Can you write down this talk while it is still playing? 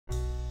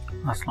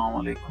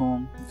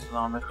Alaikum. This is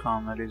Aamer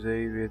from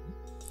Alyzaee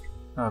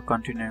with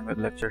continuing with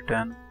lecture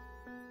 10,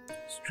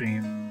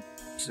 stream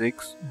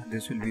 6, and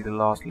this will be the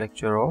last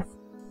lecture of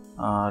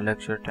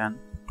lecture 10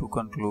 to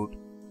conclude.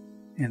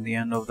 In the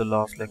end of the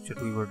last lecture,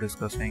 we were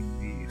discussing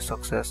the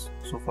success.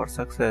 So for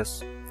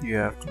success, you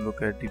have to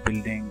look at the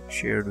building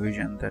shared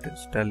vision, that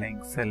is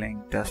telling,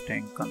 selling,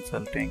 testing,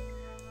 consulting,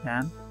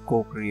 and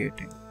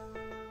co-creating.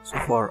 So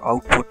for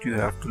output, you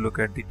have to look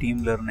at the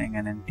team learning,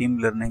 and in team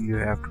learning you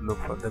have to look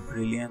for the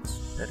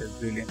brilliance, that is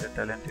brilliant and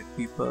talented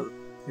people,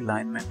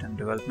 alignment and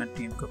development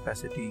team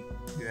capacity.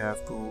 You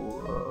have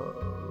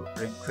to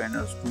bring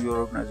trainers to your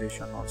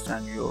organization or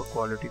send your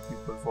quality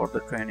people for the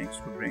trainings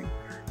to bring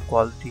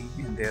quality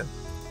in their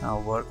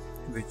work,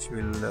 which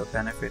will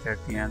benefit at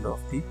the end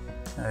of the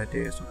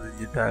day. So with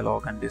the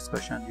dialogue and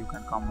discussion, you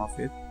can come up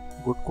with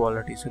good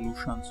quality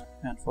solutions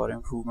and for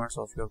improvements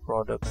of your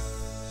product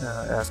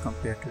as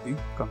compared to the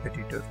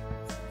competitor.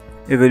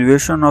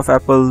 Evaluation of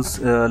Apple's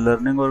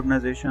learning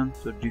organization.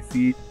 So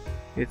defeat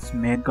its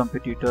main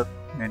competitor.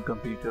 Main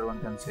competitor, one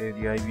can say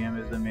the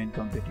IBM is the main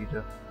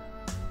competitor,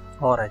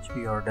 or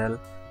HP or Dell.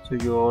 So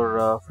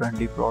your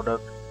friendly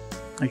product,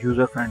 a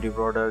user-friendly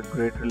product,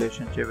 great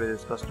relationship with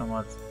its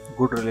customers,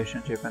 good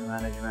relationship and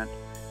management,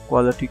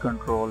 quality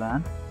control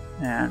and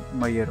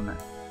measurement.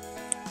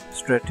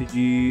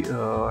 Strategy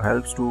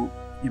helps to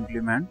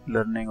implement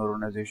learning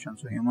organization.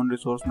 So human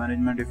resource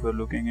management, if you're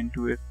looking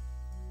into it,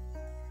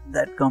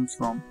 that comes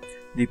from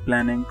the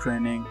planning,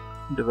 training,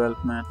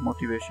 development,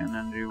 motivation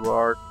and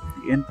reward.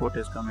 The input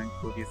is coming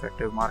through the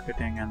effective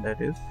marketing, and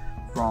that is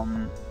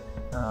from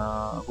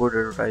good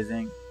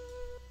advertising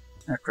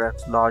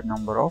attracts large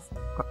number of.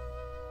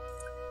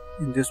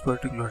 In this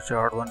particular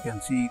chart, one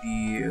can see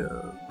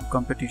the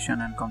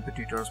competition and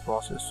competitors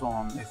process.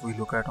 So if we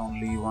look at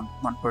only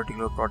one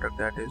particular product,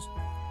 that is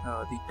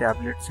the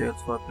tablet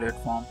sales for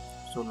platform.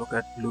 So look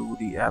at Blue,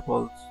 the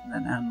Apples,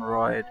 then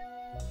Android,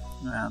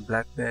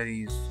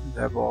 Blackberries,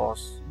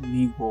 WebOS,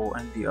 Nebo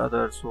and the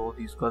others. So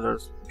these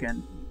colors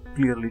can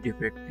clearly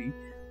depict the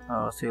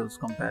sales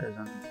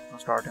comparison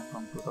starting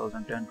from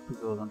 2010 to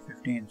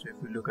 2015. So if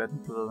we look at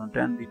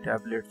 2010, the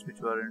tablets which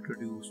were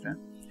introduced and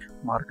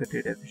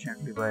marketed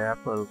efficiently by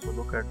Apple, so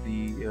look at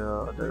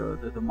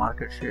the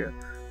market share,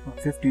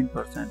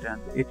 15%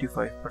 and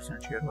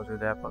 85% share was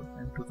with Apple.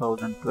 In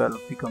 2012,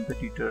 the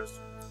competitors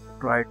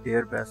tried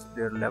their best,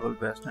 their level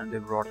best, and they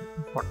brought it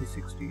to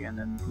 40-60, and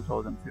then in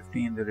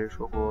 2015 the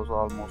ratio goes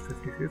almost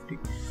 50-50.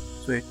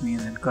 So it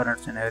means in current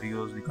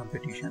scenarios the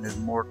competition is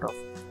more tough,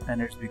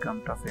 and it's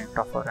become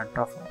tougher and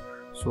tougher.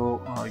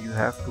 So you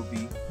have to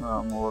be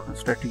more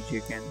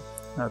strategic in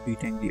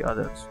beating the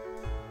others.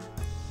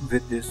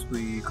 With this,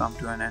 we come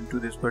to an end to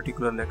this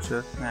particular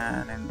lecture,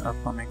 and in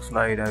upcoming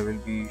slide I will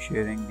be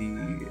sharing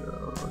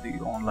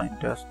the online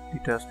test, the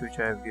test which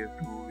I have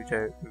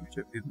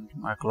given to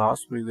my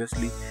class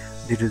previously.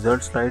 The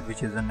result slide,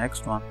 which is the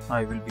next one,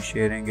 I will be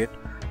sharing it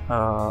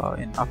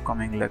in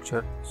upcoming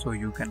lecture, so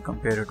you can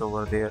compare it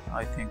over there.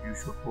 I think you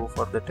should go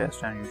for the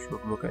test and you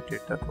should look at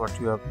it, that what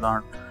you have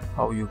learned,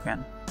 how you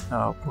can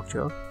put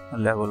your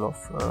level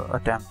of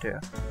attempt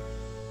here.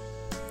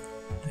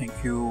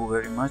 Thank you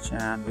very much,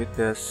 and with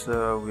this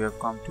we have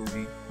come to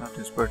the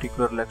this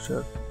particular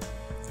lecture,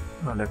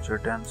 lecture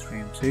 10,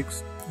 stream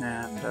 6,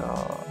 and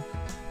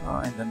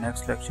in the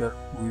next lecture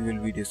we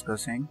will be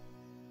discussing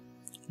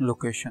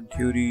location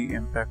theory,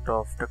 impact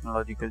of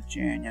technological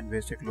change and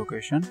basic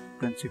location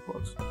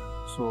principles.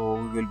 So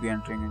we will be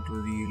entering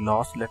into the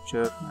last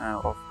lecture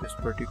of this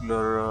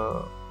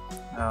particular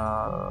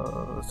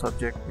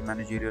subject, the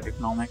Managerial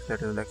Economics,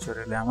 that is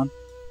lecture 11.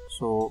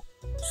 So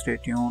stay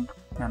tuned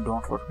and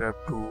don't forget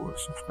to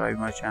subscribe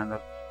my channel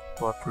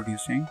for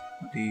producing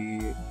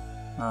the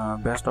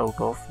best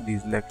out of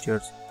these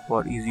lectures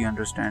for easy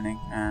understanding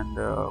and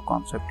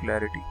concept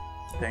clarity.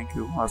 Thank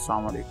you.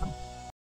 Assalamu alaikum.